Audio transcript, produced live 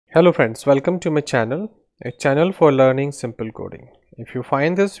Hello friends, welcome to my channel, a channel for learning simple coding. If you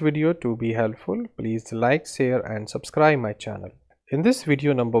find this video to be helpful, please like, share and subscribe my channel. In this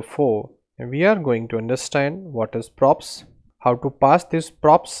video number 4, we are going to understand what is props, how to pass these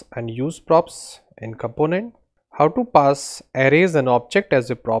props and use props in component, how to pass arrays and object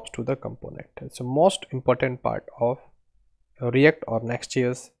as a props to the component. It's the most important part of React or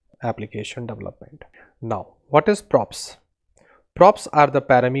Next.js application development. Now, what is props? Props are the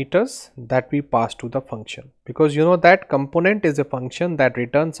parameters that we pass to the function, because you know that component is a function that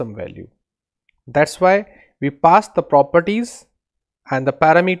returns some value. That's why we pass the properties and the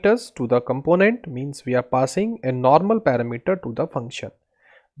parameters to the component, means we are passing a normal parameter to the function.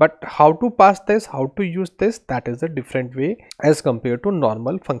 But how to pass this, how to use this, that is a different way as compared to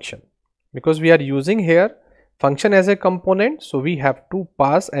normal function, because we are using here function as a component, so we have to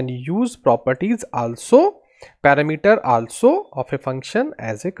pass and use properties also, parameter also of a function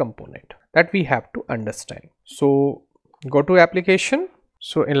as a component. That we have to understand. So go to application.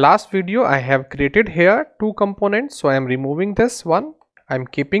 So in last video I have created here two components, so I am removing this one. I am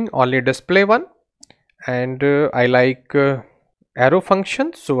keeping only display one, and I like arrow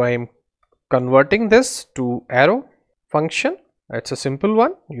function, so I am converting this to arrow function. It's a simple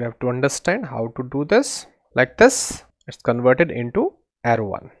one. You have to understand how to do this. Like this, it's converted into arrow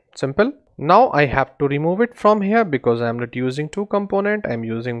one. Simple. Now I have to remove it from here because I am not using two component, I am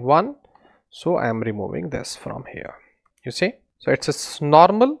using one, so I am removing this from here. You see, so it's a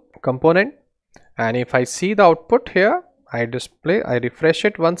normal component, and if I see the output here, I refresh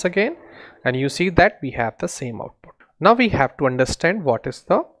it once again, and you see that we have the same output. Now we have to understand what is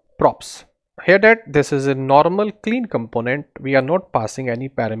the props. Here that this is a normal clean component, we are not passing any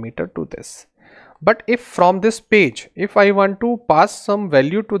parameter to this. But if from this page, if I want to pass some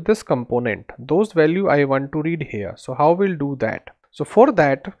value to this component, those value I want to read here. So how we'll do that? So for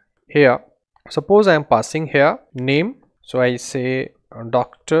that, here, suppose I am passing here name. So I say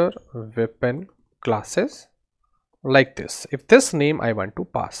Dr. Vipin classes, like this. If this name I want to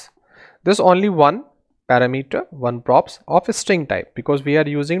pass, there's only one parameter, one props of a string type, because we are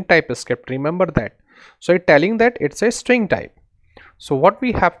using Typescript, remember that. So it's telling that it's a string type. So what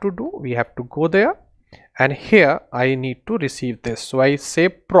we have to do, we have to go there, and here I need to receive this. So I say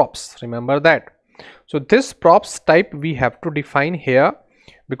props, remember that. So this props type we have to define here,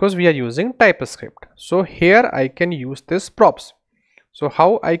 because we are using Typescript. So here I can use this props. So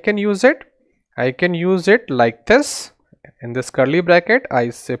how I can use it? I can use it like this. In this curly bracket I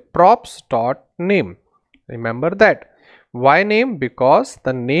say props dot name. Remember that. Why name? Because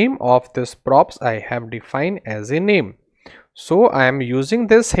the name of this props I have defined as a name. So I am using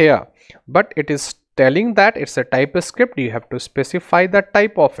this here, but it is telling that it's a Typescript. You have to specify the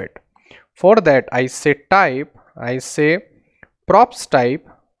type of it. For that I say type, I say props type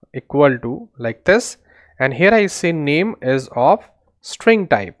equal to like this, and here I say name is of string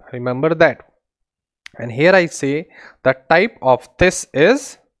type, remember that. And here I say the type of this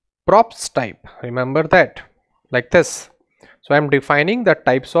is props type, remember that, like this. So I am defining the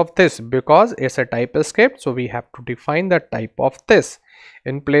types of this because it's a Typescript, so we have to define the type of this.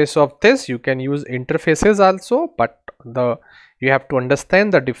 In place of this you can use interfaces also, but you have to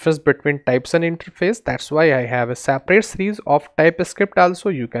understand the difference between types and interface. That's why I have a separate series of Typescript also,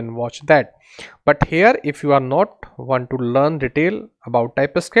 you can watch that. But here if you are not want to learn detail about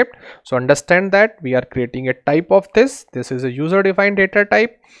Typescript, so understand that we are creating a type of this. This is a user defined data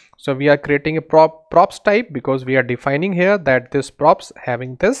type. So we are creating a props type because we are defining here that this props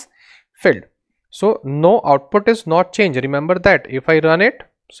having this field. So no output is not changed, remember that. If I run it,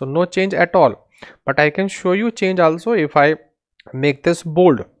 so no change at all. But I can show you change also if I make this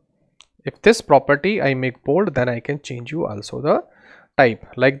bold. If this property I make bold, then I can change you also the type.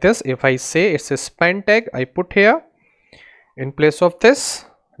 Like this, if I say it's a span tag, I put here in place of this,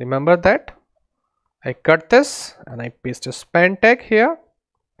 remember that. I cut this and I paste a span tag here.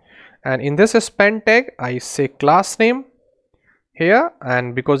 And in this span tag I say class name here,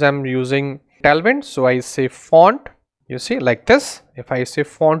 and because I'm using Tailwind, so I say font, you see, like this. If I say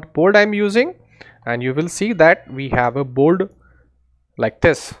font bold I'm using, and you will see that we have a bold like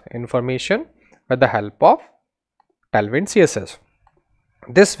this information with the help of Tailwind CSS.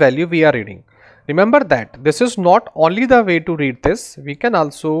 This value we are reading. Remember that this is not only the way to read this, we can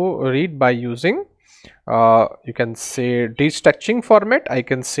also read by using you can say destructuring format. I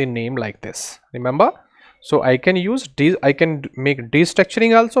can say name like this, remember. So I can use I can make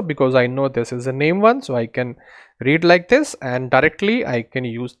destructuring also, because I know this is a name one, so I can read like this, and directly I can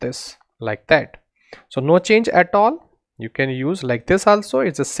use this like that. So no change at all. You can use like this also.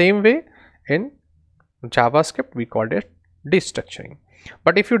 It's the same way in JavaScript we called it destructuring.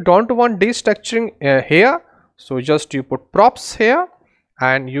 But if you don't want destructuring here, so just you put props here,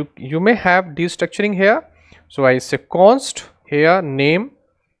 and you may have destructuring here. So I say const here name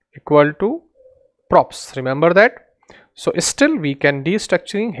equal to props, remember that. So still we can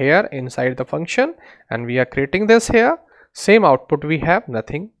destructuring here inside the function, and we are creating this here, same output we have,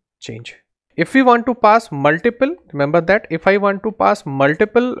 nothing change. If we want to pass multiple, remember that if I want to pass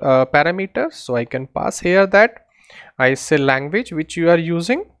multiple parameters, so I can pass here that I say language which you are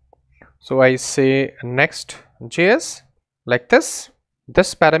using. So I say Next.js like this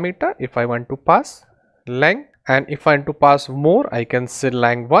parameter if I want to pass lang, and if I want to pass more I can say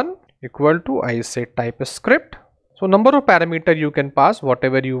lang1 equal to I say Typescript. So number of parameter you can pass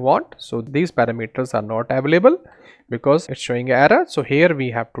whatever you want. So these parameters are not available because it's showing error. So here we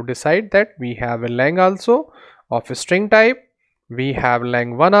have to decide that we have a lang also of a string type, we have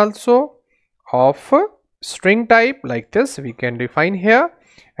lang1 also of string type, like this we can define here,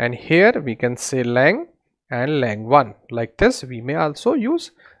 and here we can say lang and lang1 like this. We may also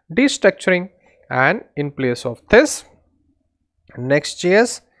use destructuring, and in place of this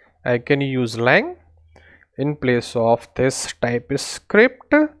Next.js I can use lang. In place of this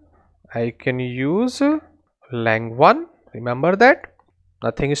Typescript I can use lang1, remember that,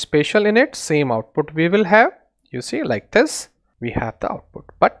 nothing special in it, same output we will have. You see, like this we have the output,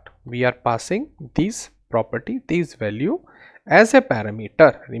 but we are passing these property, these value as a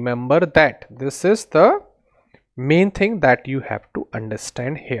parameter. Remember that this is the main thing that you have to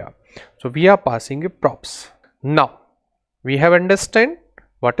understand here. So we are passing a props. Now we have understand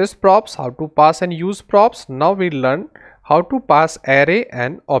what is props, how to pass and use props. Now we learn how to pass array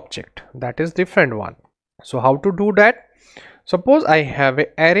and object, that is different one. So how to do that? Suppose I have an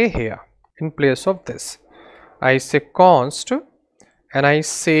array here. In place of this I say const and I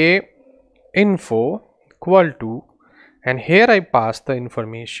say info equal to, and here I pass the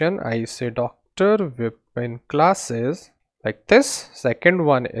information. I say Dr. Vipin classes like this. Second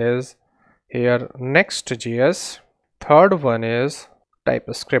one is here Next.js. Third one is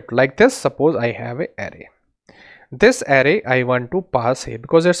Typescript like this. Suppose I have an array. This array I want to pass here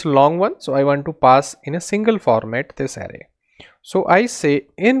because it's a long one, so I want to pass in a single format this array. So I say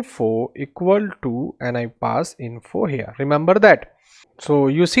info equal to, and I pass info here, remember that. So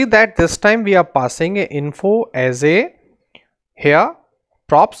you see that this time we are passing a info as a here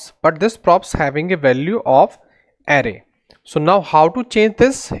props, but this props having a value of array. So now how to change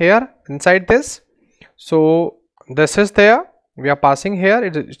this here inside this? So this is there, we are passing here,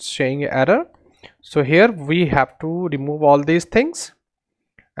 it's showing error. So here we have to remove all these things,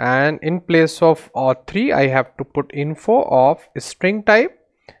 and in place of auth3 I have to put info of string type,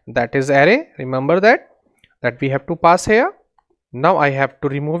 that is array, remember that we have to pass here. Now I have to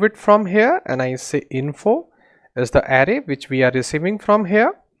remove it from here, and I say info is the array which we are receiving from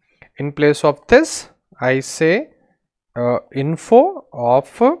here. In place of this I say info of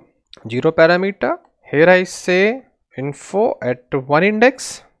 0 parameter. Here I say info at 1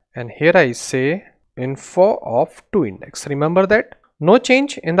 index, and here I say info of 2 index. Remember that, no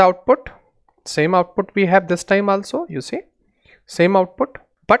change in the output, same output we have this time also. You see, same output,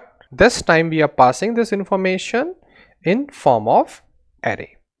 but this time we are passing this information in form of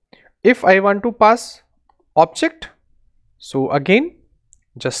array. If I want to pass object, so again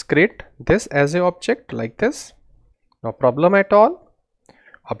just create this as a object like this, no problem at all.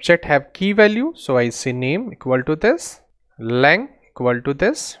 Object have key value, so I say name equal to this, lang equal to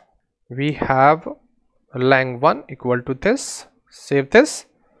this, we have lang1 equal to this, save this.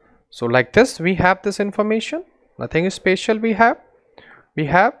 So like this we have this information, nothing special we have.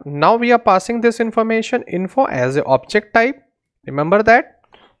 Now we are passing this information info as a object type, remember that.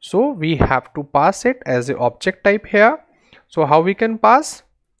 So we have to pass it as a object type here. So how we can pass?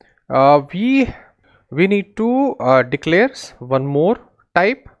 We need to declare one more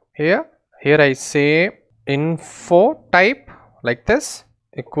type here. I say info type like this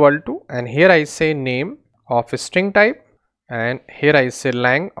equal to, and here I say name of string type, and here I say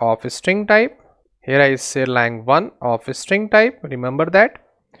lang of string type, here I say lang1 of string type, remember that.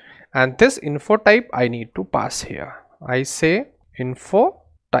 And this info type I need to pass here. I say info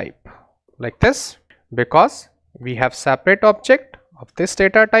type like this because we have separate object of this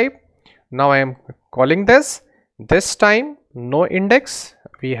data type. Now I am calling this time no index,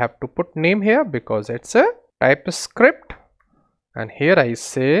 we have to put name here because it's a Typescript, and here I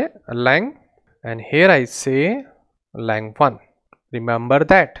say lang, and here I say lang1, remember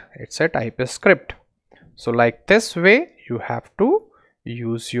that it's a Typescript. So like this way you have to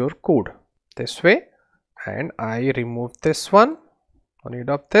use your code this way, and I remove this one, no need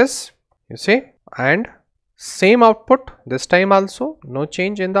of this, you see, and Same output this time also, no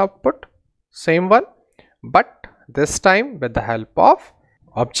change in the output, same one, but this time with the help of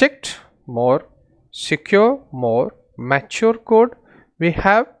object, more secure, more mature code we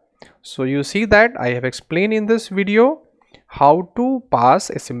have. So you see that I have explained in this video how to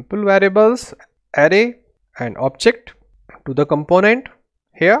pass a simple variables, array and object to the component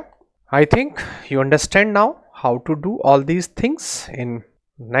here. I think you understand now how to do all these things in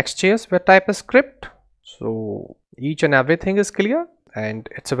Next.js with Typescript. So each and everything is clear and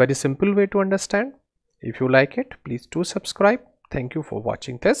it's a very simple way to understand. If you like it, please do subscribe. Thank you for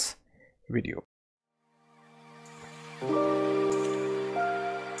watching this video.